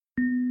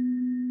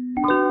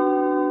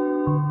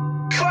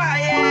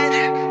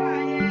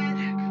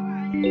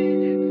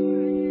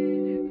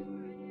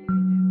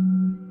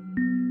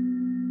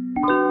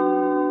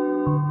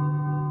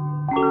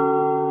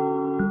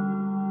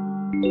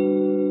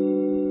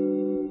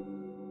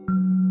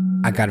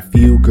I got a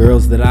few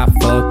girls that I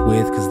fuck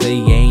with, cause they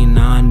ain't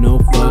on no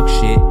fuck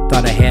shit.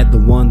 Thought I had the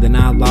one, then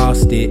I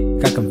lost it.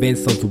 Got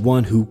convinced I was the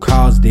one who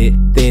caused it.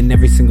 Then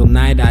every single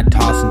night I'd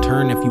toss and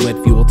turn. If you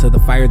add fuel to the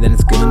fire, then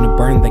it's gonna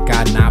burn. Thank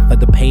God not for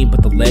the pain,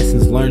 but the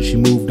lessons learned. She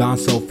moved on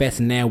so fast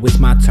and now it's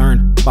my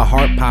turn. My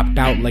heart popped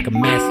out like a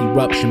mass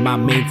eruption. My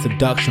main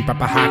seduction,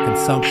 proper high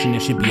consumption.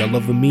 If she be all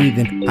over me,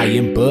 then I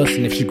am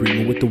bustin'. If she greet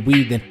me with the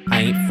weed, then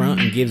I ain't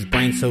frontin'. Gives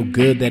brain so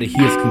good that it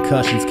heals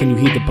concussions. Can you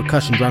hear the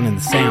percussion drowning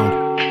the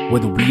sound?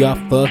 Whether we are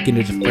fucking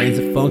or just friends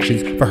that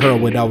functions, for her I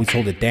would always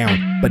hold it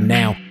down. But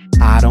now,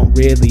 I don't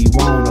really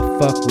wanna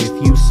fuck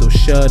with you, so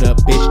shut up,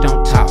 bitch,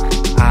 don't talk.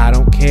 I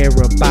don't care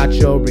about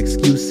your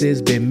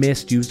excuses, been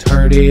misused,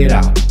 heard it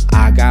all.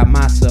 I got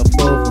myself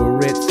over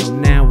it, so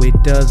now it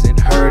doesn't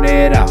hurt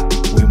at all.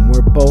 When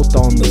we're both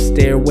on the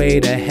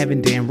stairway to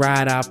heaven, damn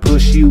right I'll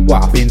push you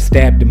off. Been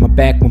stabbed in my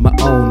back with my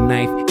own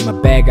knife. In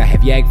my bag I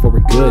have yak for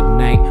a good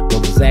night. Roll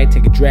the zag,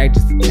 take a drag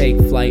just to take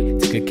flight.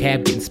 Took a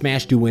cab, getting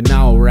smashed, doing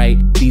alright.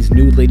 These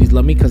new ladies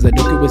love me cause I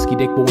don't get whiskey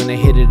dick, but when I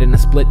hit it and I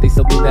split, they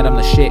still think that I'm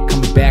the shit.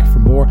 Coming back for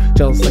more,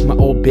 jealous like my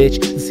old bitch.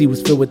 The sea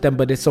was filled with them,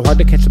 but it's so hard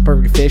to catch the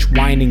perfect fish.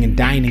 Whining and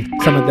dining,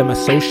 some of them are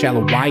so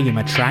shallow, why am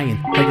I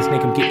trying? Like a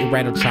snake I'm getting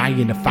right, I'm trying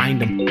to find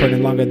them.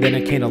 Burning longer than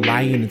a candle,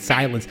 lying in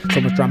silence.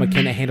 So much drama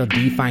can't handle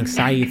defying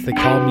science. They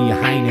call me a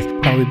highness,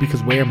 probably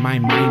because where my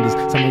mind is,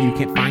 somewhere you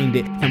can't find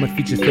it. Now my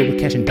features filled with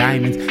cash and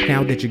diamonds.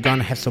 Now that you're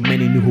gonna have so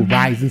many new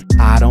horizons,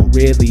 I don't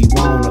really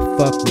wanna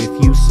fuck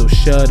with you, so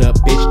shut up,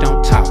 bitch,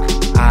 don't talk.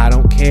 I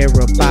don't care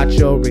about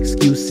your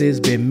excuses,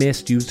 been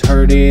misused,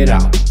 heard it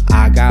all.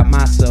 I got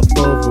myself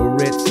over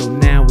it, so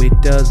now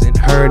it doesn't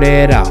hurt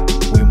at all.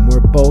 When we're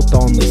both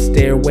on the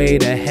stairway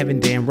to heaven,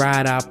 damn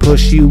right I'll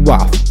push you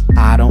off.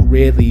 I don't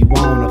really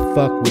wanna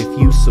fuck with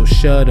you, so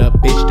shut up,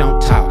 bitch,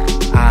 don't talk.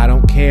 I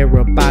don't care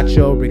about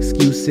your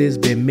excuses,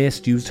 been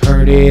misused,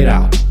 heard it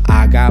all.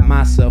 I got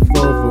myself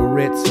over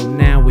it, so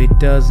now it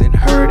doesn't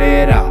hurt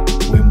at all.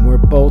 When we're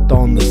both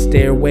on the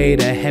stairway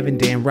to heaven,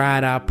 damn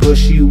right I'll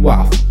push you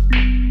off.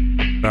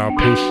 I'll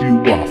push you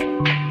off.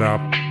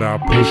 I'll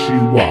push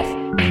you off.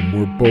 When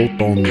we're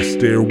both on the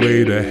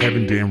stairway to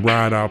heaven, damn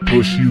right I'll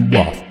push you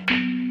off.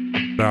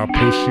 I'll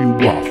push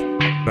you off.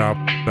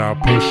 I'll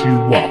push you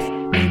off.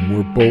 When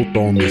we're both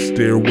on the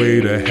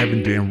stairway to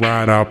heaven, damn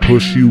right I'll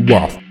push you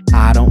off.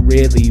 I don't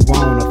really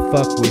wanna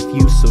fuck with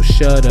you, so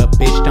shut up,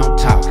 bitch, don't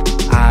talk.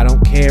 I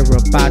don't care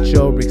about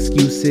your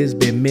excuses,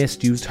 been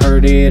misused,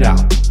 heard it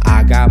all.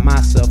 I got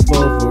myself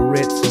over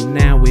it, so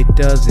now it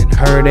doesn't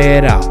hurt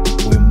at all.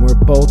 When we're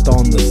both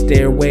on the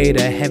stairway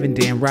to heaven,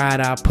 damn right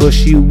I'll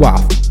push you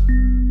off.